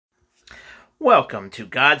Welcome to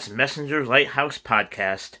God's Messenger Lighthouse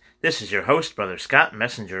Podcast. This is your host, Brother Scott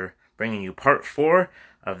Messenger, bringing you part 4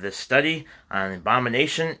 of this study on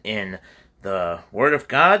Abomination in the Word of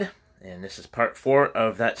God. And this is part 4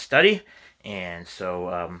 of that study. And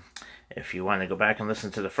so if you want to go back and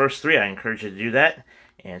listen to the first 3, I encourage you to do that.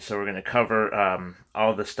 And so we're going to cover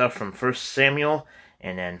all the stuff from 1 Samuel,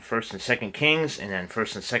 and then 1st and 2nd Kings, and then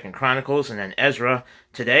 1st and 2nd Chronicles, and then Ezra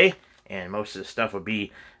today. And most of the stuff will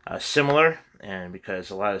be similar, and because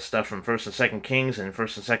a lot of stuff from 1st and 2nd Kings and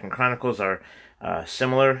 1st and 2nd Chronicles are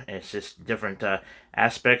similar, it's just different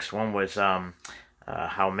aspects. One was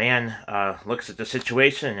how man looks at the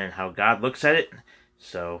situation and how God looks at it.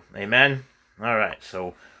 So, amen. All right,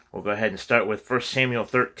 so we'll go ahead and start with 1 Samuel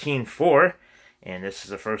 13:4, and this is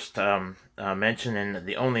the first mention and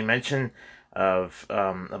the only mention of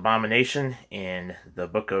abomination in the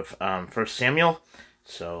book of 1 Samuel.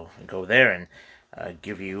 So go there and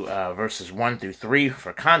give you verses 1 through 3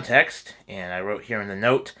 for context. And I wrote here in the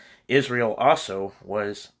note, Israel also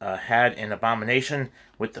had an abomination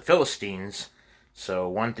with the Philistines. So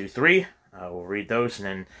 1 through 3, we'll read those,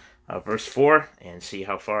 and then verse 4, and see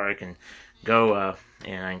how far I can go.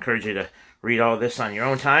 And I encourage you to read all this on your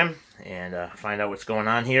own time and find out what's going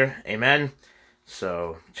on here. Amen.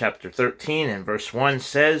 So chapter 13 and verse 1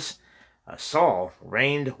 says, Saul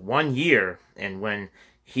reigned 1 year, and when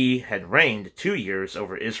he had reigned 2 years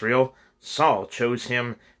over Israel, Saul chose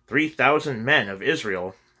him 3,000 men of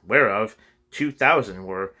Israel, whereof 2,000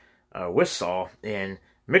 were with Saul in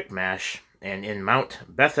Michmash and in Mount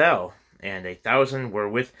Bethel, and 1,000 were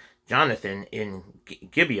with Jonathan in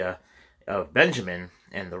Gibeah of Benjamin,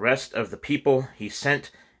 and the rest of the people he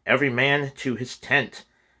sent every man to his tent.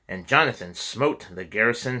 And Jonathan smote the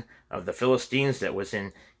garrison of the Philistines that was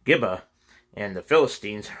in Gibeah, and the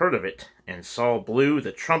Philistines heard of it, and Saul blew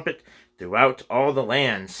the trumpet throughout all the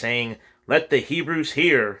land, saying, Let the Hebrews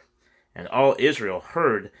hear. And all Israel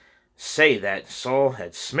heard say that Saul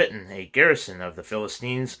had smitten a garrison of the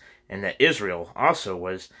Philistines, and that Israel also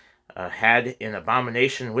had an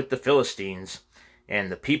abomination with the Philistines.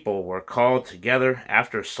 And the people were called together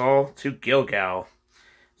after Saul to Gilgal.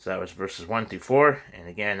 So that was verses 1 through 4. And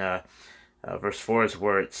again, verse 4 is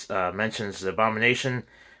where it mentions the abomination.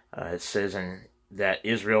 It says that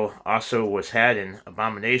Israel also had an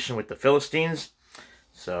abomination with the Philistines.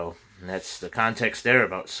 So that's the context there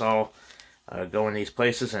about Saul going these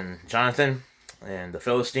places, and Jonathan and the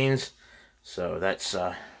Philistines. So that's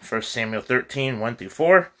 1 Samuel 13, 1 through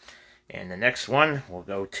 4. And the next one, we'll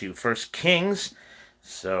go to 1 Kings.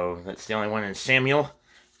 So that's the only one in Samuel.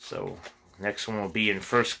 So next one will be in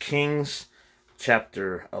 1 Kings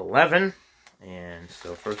chapter 11. And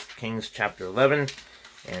so 1 Kings chapter 11.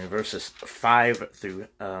 And verses 5 through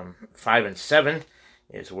 5 and 7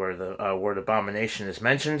 is where the word abomination is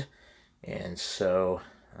mentioned. And so,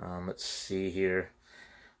 let's see here.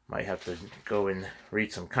 Might have to go and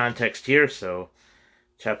read some context here. So,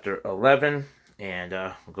 chapter 11, and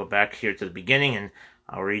we'll go back here to the beginning, and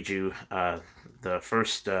I'll read you the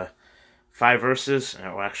first 5 verses, and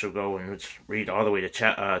I'll actually go and read all the way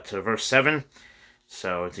to verse 7.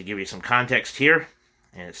 So, to give you some context here,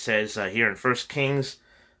 and it says here in 1 Kings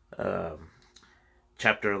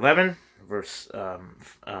chapter 11, verse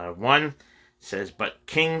 1, says, But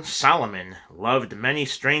King Solomon loved many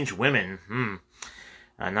strange women,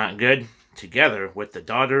 not good, together with the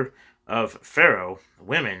daughter of Pharaoh,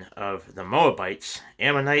 women of the Moabites,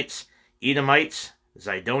 Ammonites, Edomites,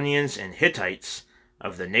 Zidonians, and Hittites,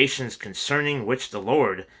 of the nations concerning which the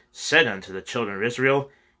Lord said unto the children of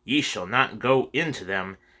Israel, Ye shall not go into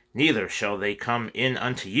them, neither shall they come in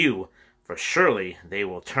unto you, for surely they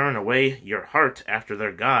will turn away your heart after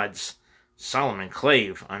their gods. Solomon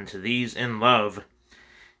clave unto these in love.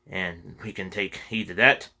 And we can take heed to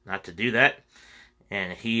that, not to do that.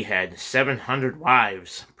 And he had 700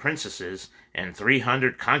 wives, princesses, and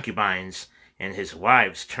 300 concubines, and his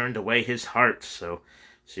wives turned away his heart. So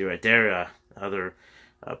see right there, other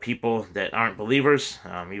people that aren't believers,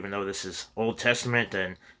 even though this is Old Testament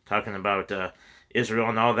and talking about Israel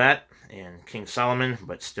and all that, and King Solomon,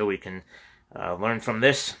 but still we can learn from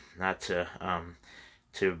this, not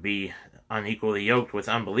to be unequally yoked with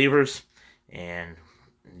unbelievers and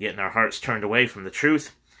getting our hearts turned away from the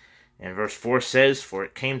truth. And verse 4 says, For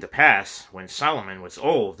it came to pass, when Solomon was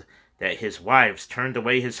old, that his wives turned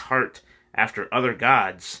away his heart after other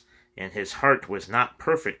gods, and his heart was not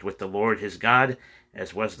perfect with the Lord his God,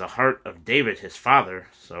 as was the heart of David his father.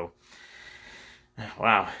 So,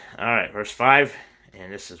 wow. Alright, verse 5,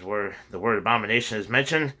 and this is where the word abomination is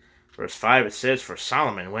mentioned. Verse 5, it says, For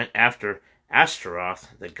Solomon went after Ashtaroth,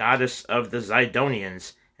 the goddess of the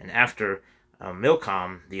Zidonians, and after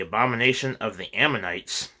Milcom, the abomination of the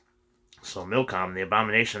Ammonites. So Milcom, the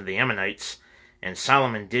abomination of the Ammonites. And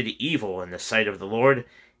Solomon did evil in the sight of the Lord,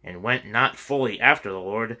 and went not fully after the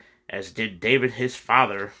Lord, as did David his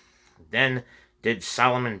father. Then did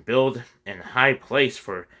Solomon build an high place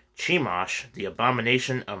for Chemosh, the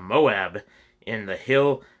abomination of Moab, in the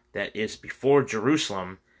hill that is before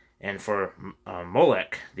Jerusalem, and for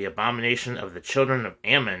Molech, the abomination of the children of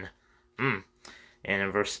Ammon. And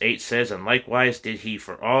in verse 8 says, And likewise did he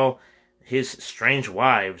for all his strange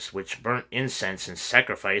wives, which burnt incense and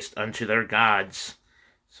sacrificed unto their gods.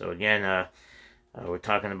 So again, we're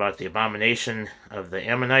talking about the abomination of the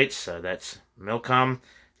Ammonites. That's Milcom,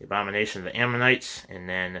 the abomination of the Ammonites. And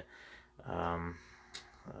then,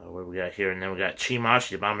 what we got here? And then we got Chemosh,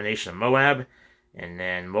 the abomination of Moab. And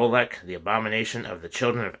then Molech, the abomination of the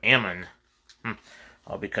children of Ammon.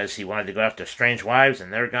 All because he wanted to go after strange wives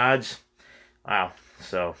and their gods. Wow.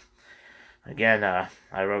 So, again,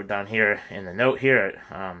 I wrote down here in the note here,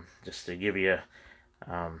 just to give you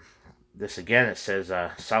this again. It says,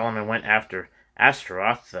 Solomon went after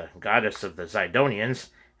Ashtaroth, the goddess of the Zidonians,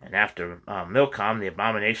 and after Milcom, the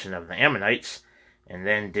abomination of the Ammonites. And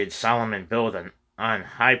then did Solomon build an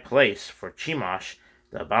high place for Chemosh,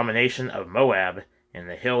 the abomination of Moab, in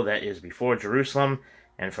the hill that is before Jerusalem,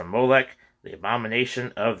 and for Molech, the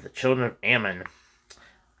abomination of the children of Ammon.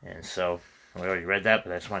 And so, we already read that,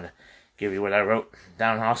 but I just want to give you what I wrote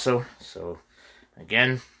down also. So,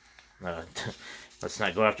 again, let's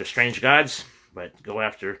not go after strange gods, but go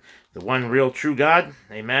after the one real true God.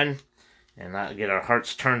 Amen. And not get our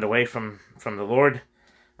hearts turned away from the Lord.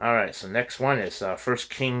 Alright, so next one is 1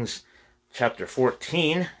 Kings chapter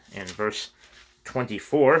 14 and verse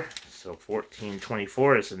 24. So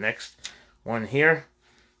 14:24 is the next one here.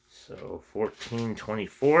 So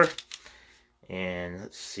 14:24. And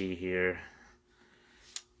let's see here.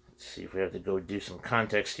 Let's see if we have to go do some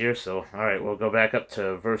context here. So, alright, we'll go back up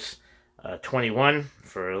to verse 21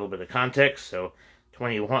 for a little bit of context. So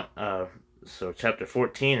 21, so chapter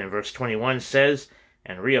 14 and verse 21 says,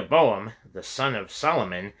 And Rehoboam, the son of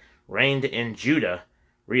Solomon, reigned in Judah.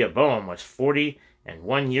 Rehoboam was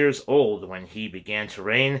 41 years old when he began to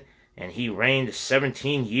reign, and he reigned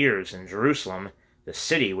 17 years in Jerusalem, the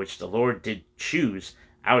city which the Lord did choose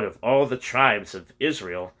out of all the tribes of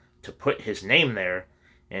Israel to put his name there.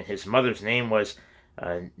 And his mother's name was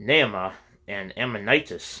Naamah, an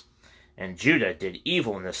Ammonitess. And Judah did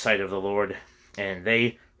evil in the sight of the Lord, and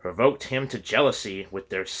they provoked him to jealousy with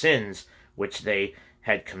their sins which they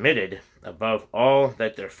had committed above all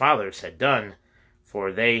that their fathers had done.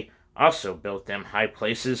 For they also built them high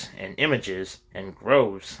places and images and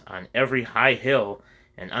groves on every high hill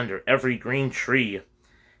and under every green tree.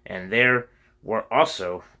 And there were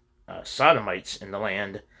also Sodomites in the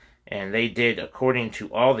land, and they did according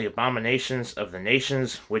to all the abominations of the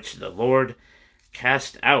nations which the Lord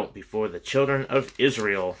cast out before the children of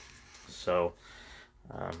Israel. So,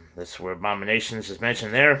 that's where abominations is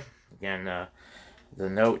mentioned there. Again, the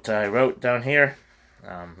note I wrote down here.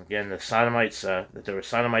 Again, the Sodomites, that there were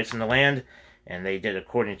Sodomites in the land, and they did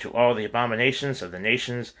according to all the abominations of the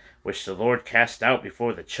nations which the Lord cast out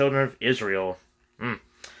before the children of Israel.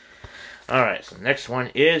 Alright, so the next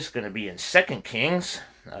one is going to be in 2 Kings,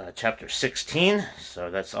 chapter 16.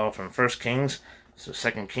 So that's all from 1 Kings. So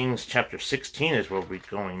 2 Kings chapter 16 is where we'll be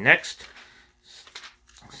going next.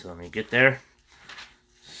 So let me get there.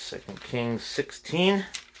 2 Kings 16.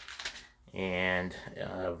 And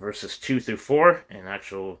verses 2 through 4, and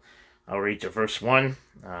I'll read to verse 1.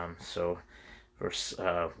 So verse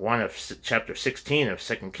 1 of chapter 16 of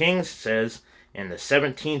 2 Kings says, In the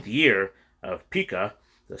 17th year of Pekah,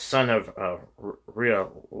 the son of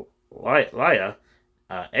Realiah,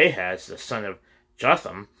 Ahaz, the son of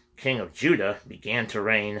Jotham, king of Judah, began to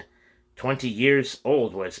reign. 20 years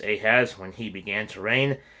old was Ahaz when he began to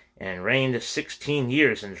reign, and reigned 16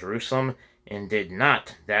 years in Jerusalem, and did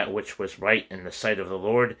not that which was right in the sight of the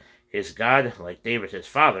Lord his God, like David his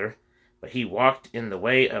father, but he walked in the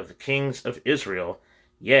way of the kings of Israel,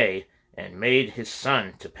 yea, and made his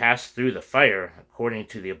son to pass through the fire, according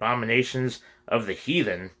to the abominations of the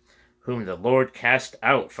heathen, whom the Lord cast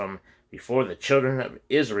out from before the children of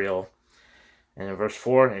Israel. And in verse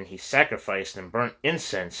 4, And he sacrificed and burnt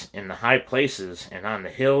incense in the high places, and on the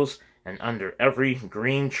hills, and under every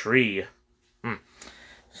green tree.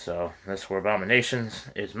 So that's where abominations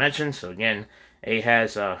is mentioned. So again,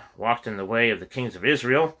 Ahaz walked in the way of the kings of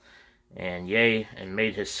Israel, and yea, and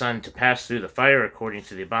made his son to pass through the fire according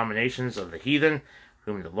to the abominations of the heathen,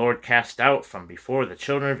 whom the Lord cast out from before the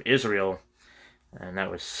children of Israel. And that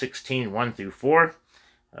was 16:1 through 4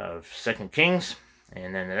 of 2 Kings.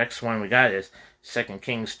 And then the next one we got is 2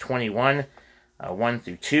 Kings 21, 1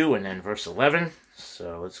 through 2, and then verse 11.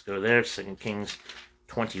 So let's go there. 2 Kings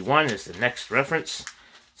 21 is the next reference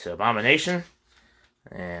to Abomination.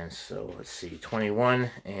 And so let's see, 21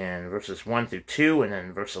 and verses 1 through 2, and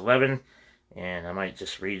then verse 11. And I might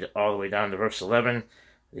just read all the way down to verse 11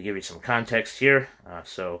 to give you some context here.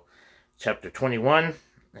 So chapter 21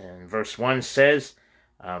 and verse 1 says,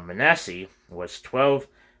 Manasseh was 12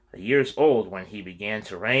 years old when he began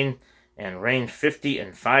to reign, and reigned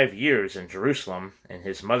 55 years in Jerusalem, and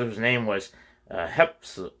his mother's name was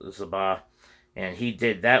Hephzibah, and he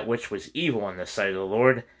did that which was evil in the sight of the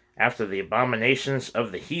Lord, after the abominations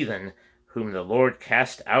of the heathen, whom the Lord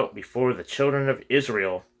cast out before the children of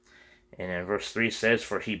Israel. And in verse 3 says,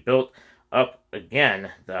 For he built up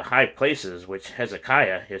again the high places which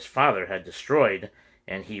Hezekiah his father had destroyed,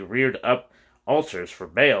 and he reared up altars for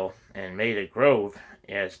Baal, and made a grove,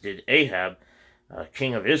 as did Ahab,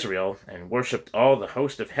 king of Israel, and worshipped all the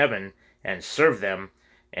host of heaven, and served them.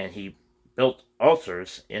 And he built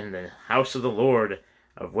altars in the house of the Lord,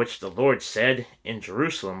 of which the Lord said, In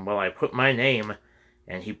Jerusalem will I put my name.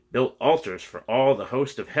 And he built altars for all the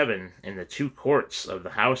host of heaven in the 2 courts of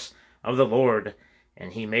the house of the Lord.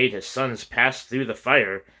 And he made his sons pass through the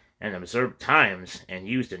fire, and observed times, and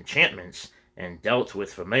used enchantments, and dealt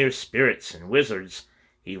with familiar spirits and wizards.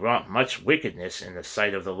 He wrought much wickedness in the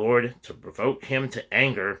sight of the Lord, to provoke him to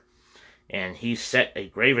anger. And he set a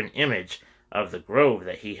graven image of the grove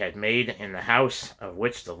that he had made in the house, of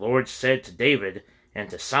which the Lord said to David and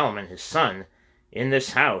to Solomon his son, In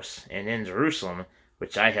this house and in Jerusalem,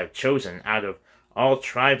 which I have chosen out of all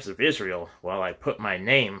tribes of Israel, will I put my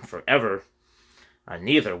name forever.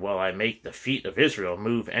 Neither will I make the feet of Israel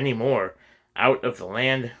move any more out of the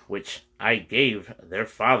land which I gave their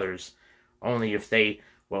fathers, only if they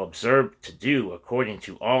will observe to do according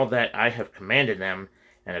to all that I have commanded them,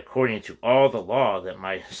 and according to all the law that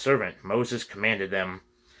my servant Moses commanded them.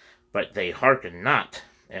 But they hearkened not,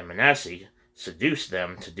 and Manasseh seduced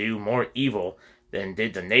them to do more evil than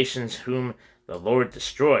did the nations whom the Lord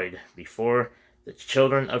destroyed before the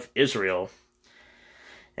children of Israel.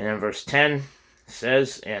 And in verse 10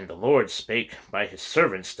 says, And the Lord spake by his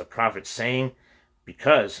servants the prophets, saying,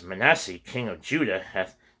 Because Manasseh king of Judah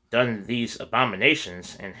hath done these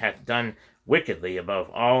abominations, and hath done wickedly above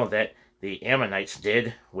all that the Ammonites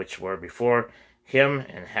did, which were before him,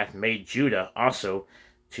 and hath made Judah also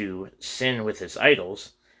to sin with his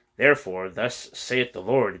idols. Therefore thus saith the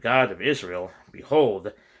Lord God of Israel,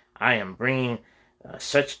 Behold, I am bringing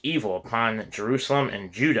such evil upon Jerusalem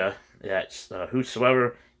and Judah, that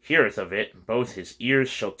whosoever heareth of it, both his ears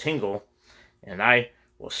shall tingle. And I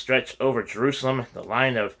will stretch over Jerusalem the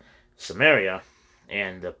line of Samaria,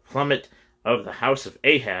 and the plummet of the house of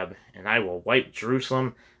Ahab, and I will wipe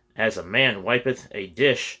Jerusalem as a man wipeth a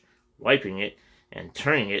dish, wiping it and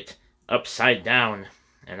turning it upside down.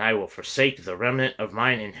 And I will forsake the remnant of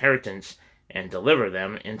mine inheritance, and deliver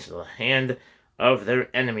them into the hand of their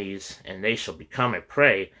enemies, and they shall become a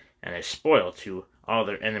prey and a spoil to all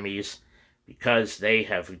their enemies, because they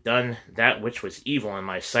have done that which was evil in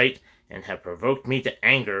my sight, and have provoked me to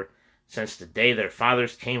anger, since the day their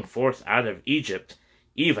fathers came forth out of Egypt,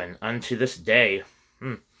 even unto this day.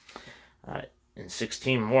 In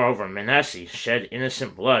 16, moreover, Manasseh shed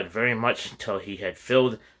innocent blood very much, till he had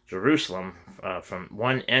filled Jerusalem from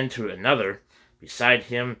one end to another, beside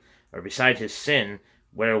his sin,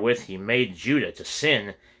 wherewith he made Judah to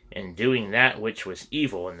sin, in doing that which was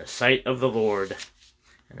evil in the sight of the Lord.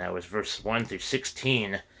 And that was verse 1 through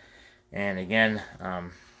 16. And again,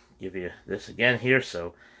 give you this again here.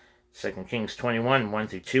 So 2 Kings 21, 1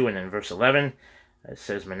 through 2, and then verse 11. It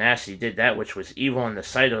says, Manasseh did that which was evil in the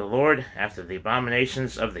sight of the Lord, after the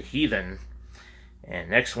abominations of the heathen. And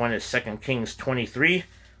next one is 2 Kings 23,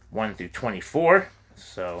 1 through 24.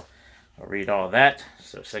 So I'll read all that.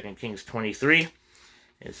 So 2 Kings 23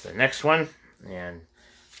 is the next one, and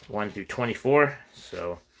 1 through 24.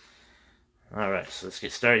 So, alright, so let's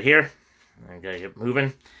get started here. I gotta get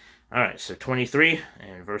moving. Alright, so 23,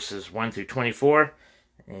 and verses 1 through 24.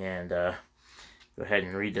 And go ahead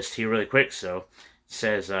and read this to you really quick. So it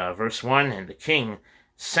says, verse 1, And the king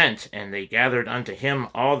sent, and they gathered unto him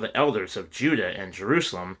all the elders of Judah and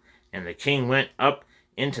Jerusalem. And the king went up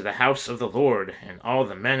into the house of the Lord, and all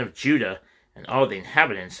the men of Judah, and all the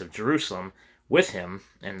inhabitants of Jerusalem with him,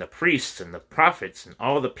 and the priests and the prophets, and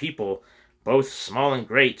all the people, both small and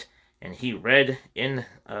great. And he read in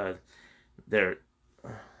their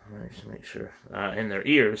in their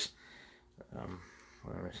ears.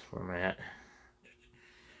 Where am I at?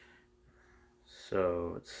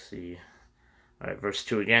 So let's see. All right, verse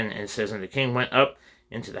 2 again. And it says, And the king went up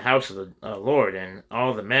into the house of the Lord, and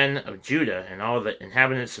all the men of Judah, and all the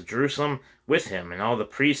inhabitants of Jerusalem with him, and all the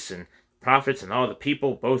priests and prophets, and all the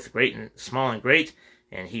people, both great and small and great.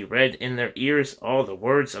 And he read in their ears all the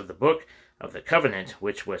words of the book of the covenant,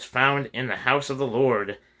 which was found in the house of the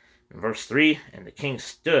Lord. In verse 3, and the king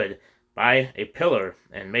stood by a pillar,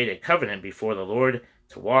 and made a covenant before the Lord,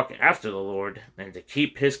 to walk after the Lord, and to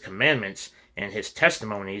keep his commandments, and his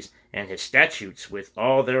testimonies, and his statutes with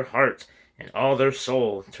all their heart and all their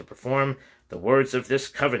soul, to perform the words of this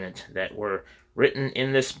covenant that were written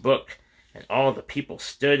in this book. And all the people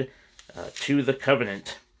stood to the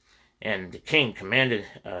covenant. And the king commanded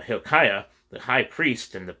Hilkiah, the high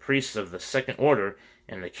priest, and the priests of the second order,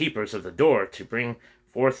 and the keepers of the door, to bring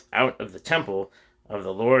forth out of the temple of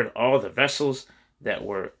the Lord all the vessels that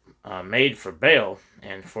were made for Baal,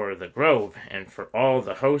 and for the grove, and for all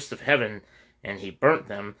the host of heaven. And he burned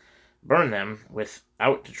them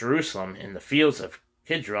without Jerusalem in the fields of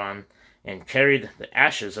Kidron, and carried the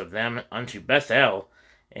ashes of them unto Bethel.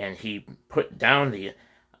 And he put down the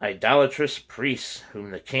idolatrous priests,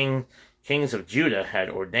 whom the kings of Judah had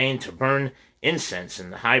ordained to burn incense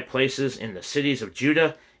in the high places in the cities of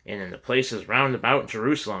Judah, and in the places round about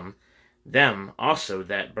Jerusalem, them also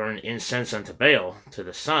that burn incense unto Baal, to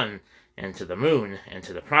the sun, and to the moon, and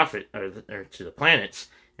to the prophet, or to the planets,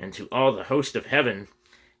 and to all the host of heaven.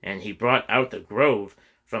 And he brought out the grove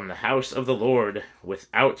from the house of the Lord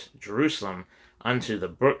without Jerusalem unto the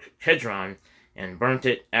brook Kedron, and burnt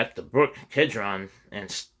it at the brook Kedron, and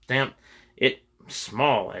stamped it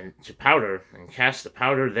small and to powder, and cast the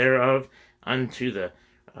powder thereof unto the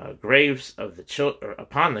graves of the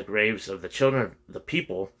upon the graves of the children of the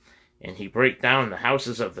people. And he brake down the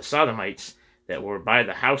houses of the Sodomites that were by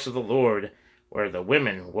the house of the Lord, where the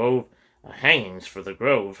women wove hangings for the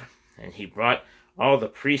grove. And he brought all the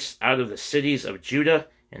priests out of the cities of Judah,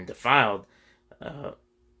 and defiled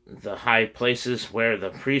the high places where the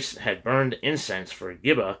priests had burned incense for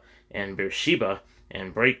Gibeah and Beersheba,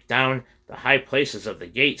 and brake down the high places of the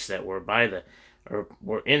gates that were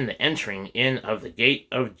were in the entering in of the gate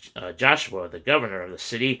of Joshua, the governor of the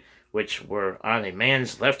city, which were on a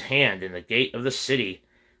man's left hand in the gate of the city.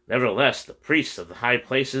 Nevertheless, the priests of the high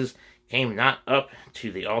places came not up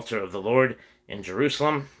to the altar of the Lord in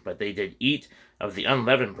Jerusalem, but they did eat of the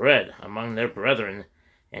unleavened bread among their brethren.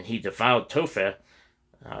 And he defiled Topheth,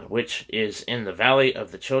 which is in the valley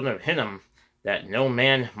of the children of Hinnom, that no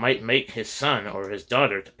man might make his son or his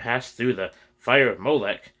daughter to pass through the fire of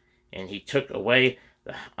Molech. And he took away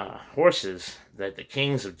the horses that the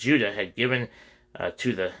kings of Judah had given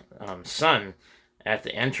to the sun at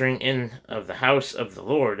the entering in of the house of the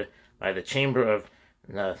Lord by the chamber of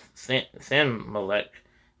Thanmelech,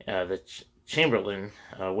 the chamberlain,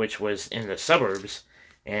 which was in the suburbs,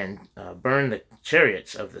 and burned the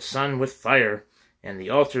chariots of the sun with fire, and the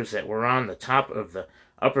altars that were on the top of the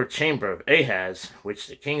upper chamber of Ahaz, which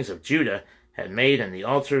the kings of Judah had made, and the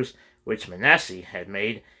altars which Manasseh had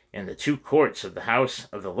made, in the two courts of the house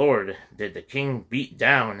of the Lord, did the king beat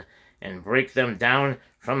down, and break them down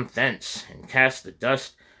from thence, and cast the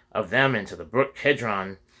dust of them into the brook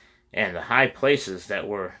Kedron. And the high places that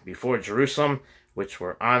were before Jerusalem, which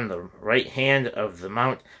were on the right hand of the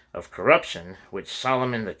mount of corruption, which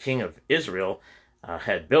Solomon the king of Israel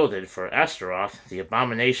had builded for Ashtaroth, the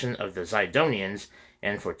abomination of the Zidonians,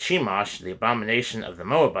 and for Chemosh, the abomination of the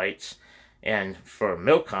Moabites, and for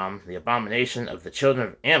Milcom, the abomination of the children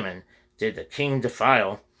of Ammon, did the king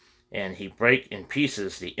defile. And he brake in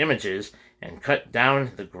pieces the images, and cut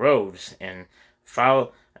down the groves, and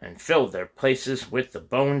filled their places with the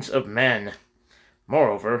bones of men.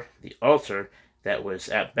 Moreover, the altar that was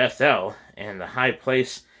at Bethel, and the high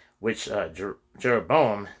place which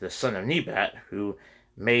Jeroboam the son of Nebat, who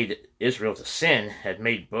made Israel to sin, had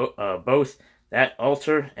made both that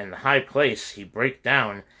altar and the high place, he brake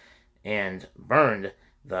down, and burned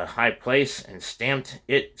the high place, and stamped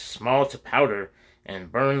it small to powder,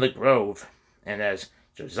 and burned the grove. And as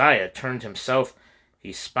Josiah turned himself,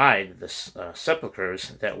 he spied the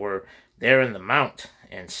sepulchres that were there in the mount,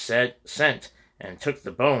 and sent and took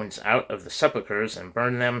the bones out of the sepulchres, and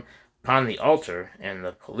burned them upon the altar, and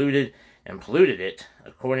polluted it,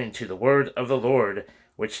 according to the word of the Lord,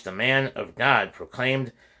 which the man of God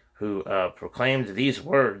proclaimed, who proclaimed these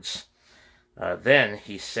words. Then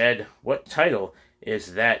he said, What title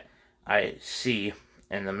is that I see?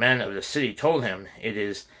 And the men of the city told him, It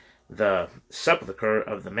is the sepulchre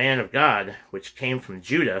of the man of God, which came from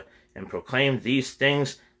Judah, and proclaimed these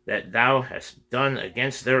things that thou hast done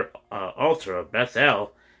against their altar of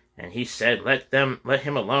Bethel. And he said, Let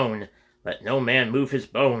him alone, let no man move his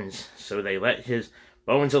bones. So they let his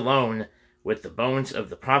bones alone, with the bones of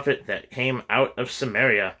the prophet that came out of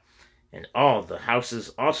Samaria, and all the houses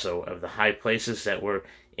also of the high places that were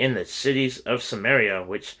in the cities of Samaria,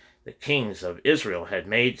 which the kings of Israel had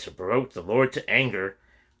made to provoke the Lord to anger,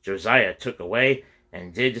 Josiah took away,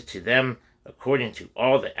 and did to them according to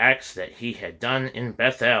all the acts that he had done in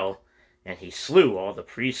Bethel. And he slew all the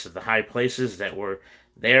priests of the high places that were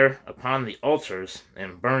there upon the altars,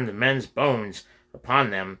 and burned men's bones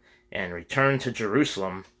upon them, and returned to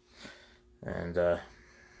Jerusalem. And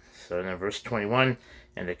so then verse 21,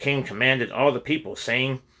 and the king commanded all the people,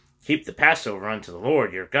 saying, Keep the Passover unto the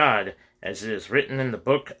Lord your God, as it is written in the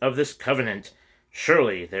book of this covenant.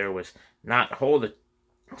 Surely there was not hold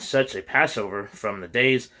such a Passover from the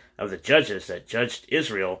days of the judges that judged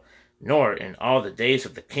Israel, nor in all the days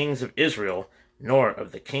of the kings of Israel, nor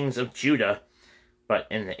of the kings of Judah, but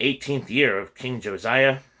in the 18th year of King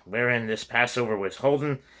Josiah, wherein this Passover was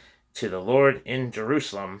holden to the Lord in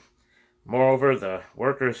Jerusalem. Moreover, the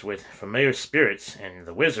workers with familiar spirits, and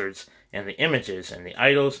the wizards, and the images, and the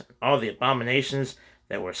idols, and all the abominations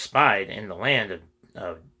that were spied in the land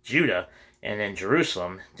of Judah and in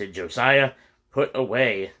Jerusalem, did Josiah put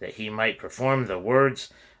away, that he might perform the words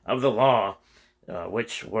of the law,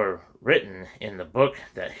 which were written in the book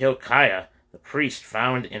that Hilkiah the priest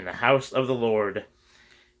found in the house of the Lord.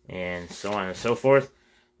 And so on and so forth.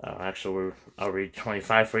 I'll read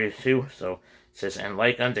 25 for you too. So it says, And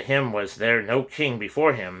like unto him was there no king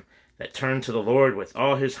before him, that turned to the Lord with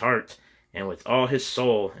all his heart, and with all his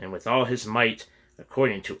soul, and with all his might,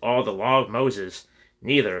 according to all the law of Moses.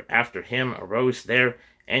 Neither after him arose there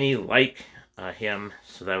any like him.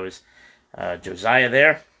 So that was Josiah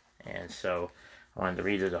there. And so I wanted to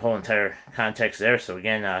read the whole entire context there. So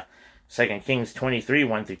again, 2 Kings 23,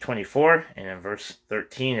 1 through 24. And in verse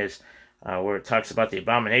 13 is where it talks about the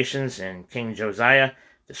abominations and King Josiah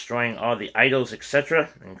destroying all the idols, etc.,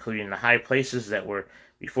 including the high places that were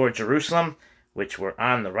before Jerusalem, which were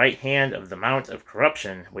on the right hand of the Mount of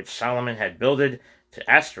Corruption, which Solomon had builded to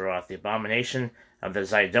Ashtaroth, the abomination of the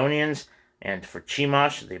Zidonians, and for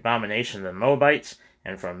Chemosh, the abomination of the Moabites,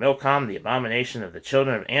 and for Milcom, the abomination of the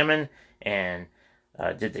children of Ammon, and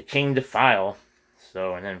did the king defile.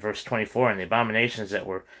 So, and then verse 24, and the abominations that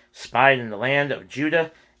were spied in the land of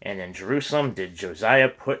Judah and in Jerusalem did Josiah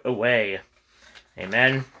put away.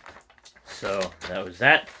 Amen. So that was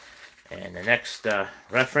that. And the next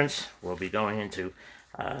reference will be going into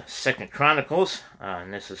 2 Chronicles,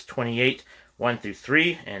 and this is 28, 1 through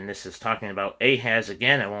 3, and this is talking about Ahaz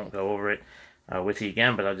again. I won't go over it with you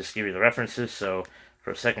again, but I'll just give you the references. So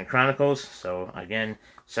for 2 Chronicles, so again,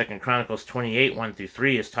 2 Chronicles 28, 1 through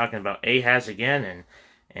 3 is talking about Ahaz again,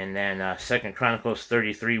 and then 2 Chronicles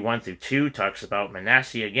 33, 1 through 2 talks about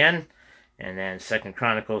Manasseh again, and then 2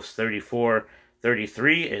 Chronicles 34,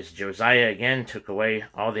 33 is Josiah again took away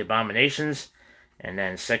all the abominations, and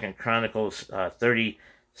then 2 Chronicles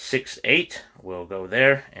 36, 8, we'll go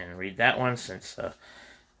there and read that one since I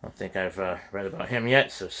don't think I've read about him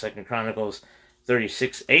yet. So 2 Chronicles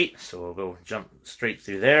 36, 8, so we'll go jump straight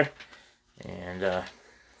through there, and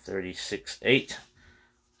 36, 8,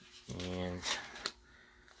 and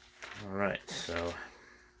alright, so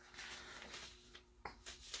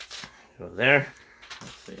go there.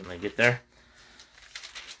 Let's see when I get there.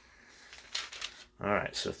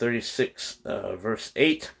 Alright, so 36, verse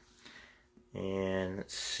 8, and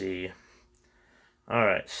let's see.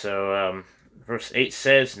 Alright, so verse 8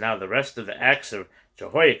 says, Now the rest of the acts of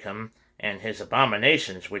Jehoiakim and his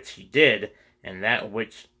abominations which he did, and that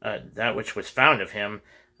which was found of him,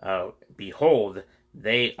 behold,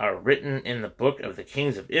 they are written in the book of the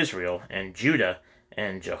kings of Israel and Judah,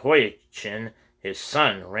 and Jehoiachin his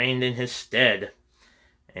son reigned in his stead.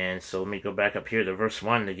 And so let me go back up here to verse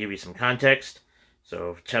 1 to give you some context.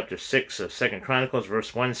 So chapter 6 of 2 Chronicles,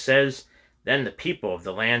 verse 1 says, Then the people of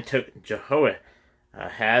the land took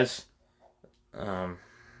Jehoahaz,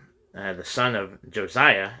 the son of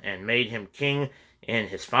Josiah, and made him king in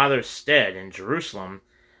his father's stead in Jerusalem.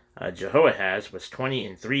 Jehoahaz was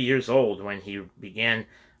 23 years old when he began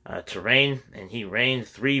to reign, and he reigned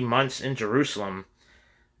 3 months in Jerusalem.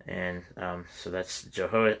 And so that's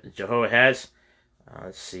Jehoahaz.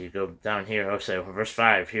 Let's see, go down here. Oh, so verse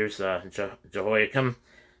 5, here's Jehoiakim.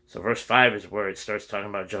 So verse 5 is where it starts talking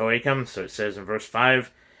about Jehoiakim. So it says in verse 5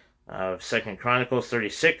 of 2 Chronicles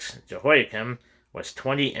 36, Jehoiakim was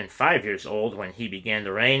 25 years old when he began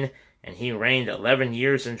to reign, and he reigned 11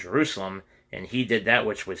 years in Jerusalem, and he did that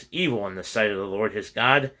which was evil in the sight of the Lord his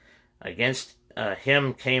God. Against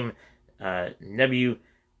him came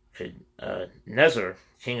Nebuchadnezzar,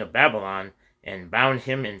 king of Babylon, and bound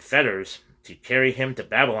him in fetters to carry him to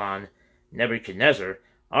Babylon. Nebuchadnezzar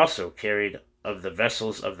also carried of the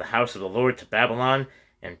vessels of the house of the Lord to Babylon,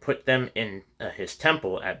 and put them in his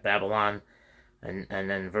temple at Babylon. And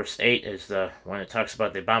then verse 8 is the one that talks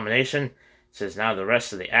about the abomination. It says, now the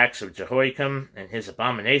rest of the acts of Jehoiakim and his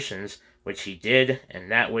abominations, which he did,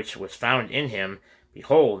 and that which was found in him,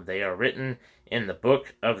 behold, they are written in the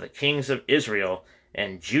book of the kings of Israel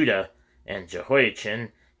and Judah, and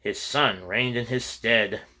Jehoiachin his son reigned in his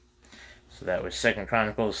stead. So that was 2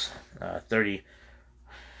 Chronicles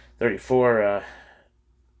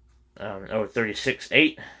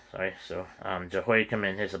 36:8. Sorry, so Jehoiakim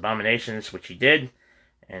and his abominations which he did,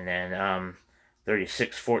 and then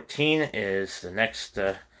 36:14 is the next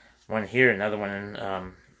one here. Another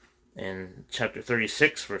one in chapter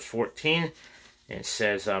 36, verse 14. It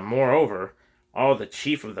says, moreover, all the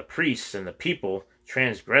chief of the priests and the people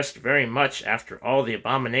transgressed very much after all the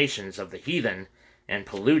abominations of the heathen, and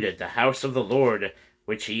polluted the house of the Lord,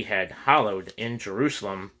 which he had hallowed in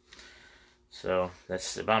Jerusalem. So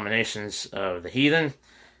that's the abominations of the heathen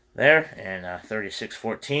there, and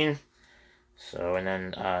 36:14. So, and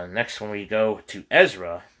then next when we go to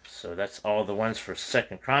Ezra, so that's all the ones for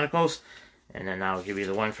 2 Chronicles, and then I'll give you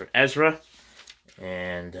the one for Ezra.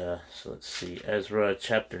 And so let's see, Ezra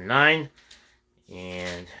chapter 9,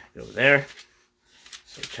 and go there.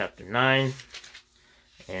 So chapter 9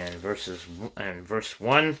 and verse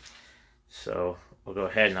 1. So we'll go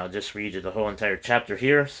ahead and I'll just read you the whole entire chapter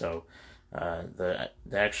here. So the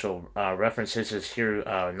actual references is here,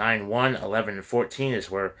 9:1, 11, and 14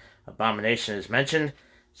 is where abomination is mentioned.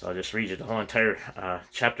 So I'll just read you the whole entire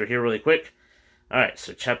chapter here really quick. Alright,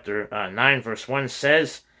 so chapter 9 verse 1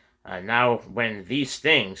 says, now when these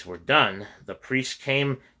things were done, the priests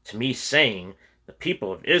came to me saying, the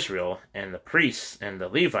people of Israel and the priests and the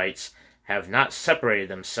Levites have not separated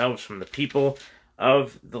themselves from the people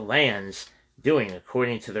of the lands, doing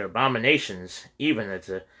according to their abominations, even as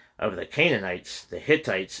of the Canaanites, the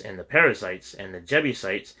Hittites, and the Perizzites, and the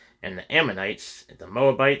Jebusites, and the Ammonites, the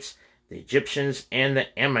Moabites, the Egyptians, and the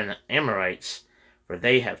Amorites, for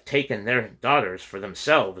they have taken their daughters for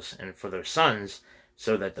themselves and for their sons,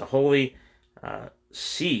 so that the holy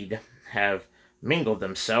seed have mingled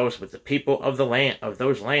themselves with the people of the land of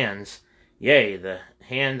those lands. Yea, the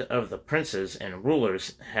hand of the princes and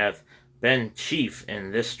rulers hath been chief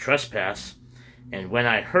in this trespass. And when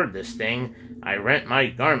I heard this thing, I rent my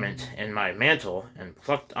garment and my mantle, and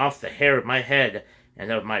plucked off the hair of my head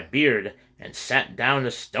and of my beard, and sat down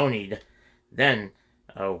astonied. Then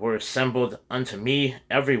were assembled unto me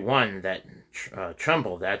every one that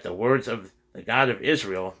trembled at the words of the God of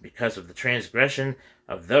Israel, because of the transgression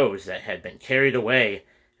of those that had been carried away.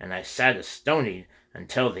 And I sat astonied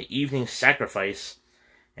until the evening sacrifice.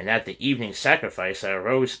 And at the evening sacrifice I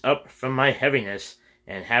arose up from my heaviness,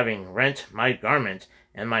 and having rent my garment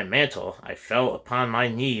and my mantle, I fell upon my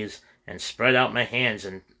knees, and spread out my hands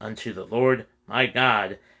unto the Lord my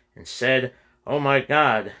God, and said, O my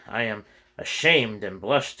God, I am ashamed and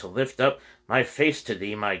blush to lift up my face to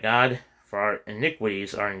thee, my God, for our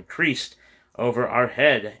iniquities are increased over our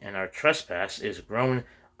head, and our trespass is grown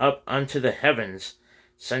up unto the heavens.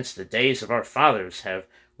 Since the days of our fathers have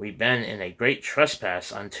we been in a great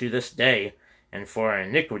trespass unto this day, and for our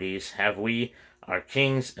iniquities have we, our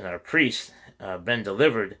kings and our priests, been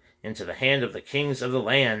delivered into the hand of the kings of the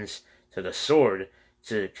lands, to the sword,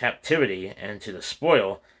 to captivity, and to the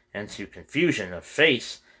spoil, and to confusion of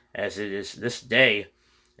face, as it is this day.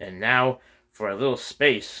 And now for a little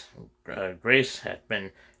space grace hath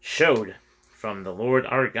been showed from the Lord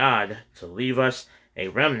our God, to leave us a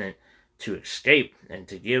remnant to escape, and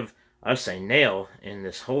to give us a nail in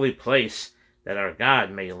this holy place, that our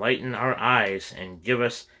God may lighten our eyes, and give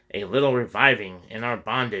us a little reviving in our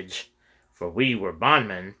bondage. For we were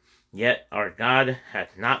bondmen, yet our God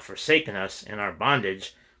hath not forsaken us in our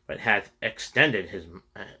bondage, but hath extended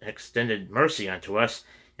mercy unto us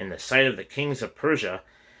in the sight of the kings of Persia,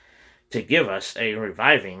 to give us a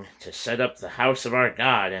reviving, to set up the house of our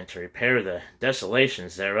God, and to repair the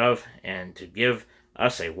desolations thereof, and to give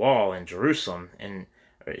us a wall in Jerusalem, and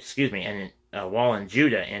a wall in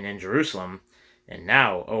Judah and in Jerusalem. And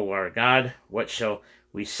now, O our God, what shall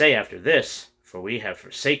we say after this? For we have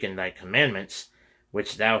forsaken thy commandments,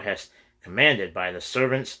 which thou hast commanded by the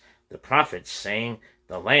servants the prophets, saying,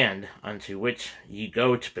 the land unto which ye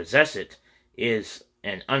go to possess it is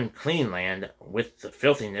an unclean land, with the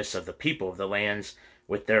filthiness of the people of the lands,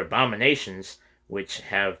 with their abominations, which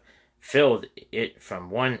have filled it from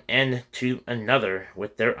one end to another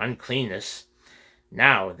with their uncleanness.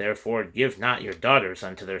 Now, therefore, give not your daughters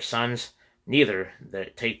unto their sons, neither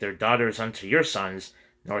take their daughters unto your sons,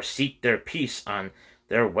 nor seek their peace on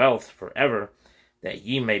their wealth forever, that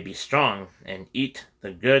ye may be strong, and eat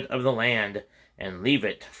the good of the land, and leave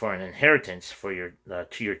it for an inheritance for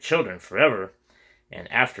to your children forever.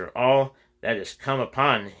 And after all that is come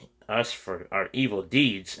upon us for our evil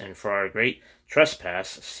deeds, and for our great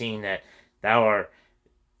trespass, seeing that thou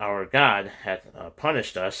our God hath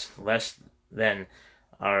punished us less than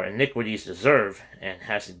our iniquities deserve, and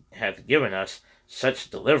hath given us such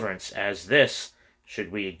deliverance as this,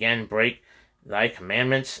 should we again break thy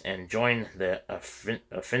commandments, and join the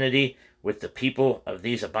affinity with the people of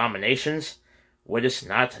these abominations? Wouldst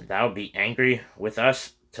not thou be angry with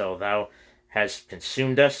us till thou hast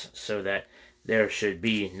consumed us, so that there should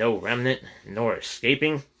be no remnant nor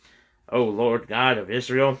escaping? O Lord God of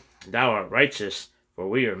Israel, thou art righteous, for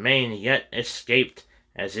we remain yet escaped,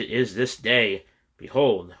 as it is this day.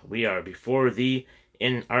 Behold, we are before thee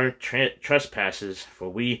in our trespasses, for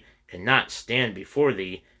we cannot stand before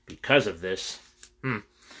thee because of this.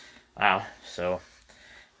 Wow. So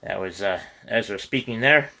that was Ezra speaking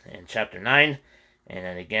there in chapter 9. And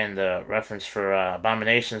then again, the reference for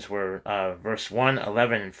abominations were verse 1,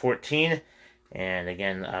 11, and 14. And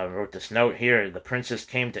again, I wrote this note here. The princes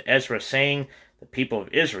came to Ezra, saying, the people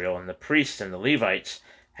of Israel and the priests and the Levites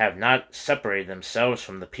have not separated themselves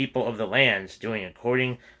from the people of the lands, doing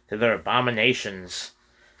according to their abominations.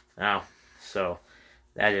 Now, so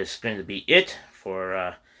that is going to be it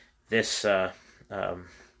for this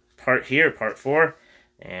part here, part 4.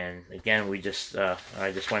 And again,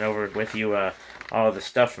 I just went over with you all the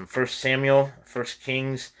stuff from 1 Samuel, 1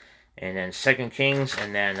 Kings, and then 2 Kings,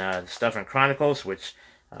 and then the stuff in Chronicles, which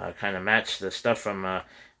kind of match the stuff from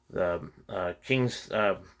the Kings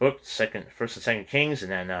book, 1st and 2nd Kings,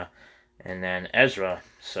 and then Ezra.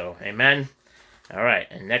 So, amen. All right,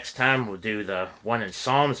 and next time we'll do the one in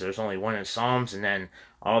Psalms. There's only one in Psalms, and then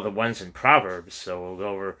all the ones in Proverbs. So we'll go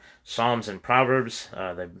over Psalms and Proverbs,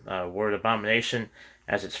 the word abomination,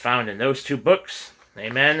 as it's found in those two books.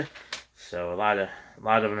 Amen. So a lot of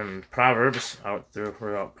them in Proverbs,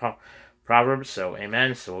 throughout Proverbs. So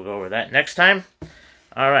amen. So we'll go over that next time.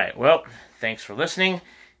 All right. Well, thanks for listening,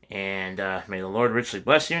 and may the Lord richly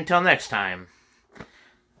bless you until next time.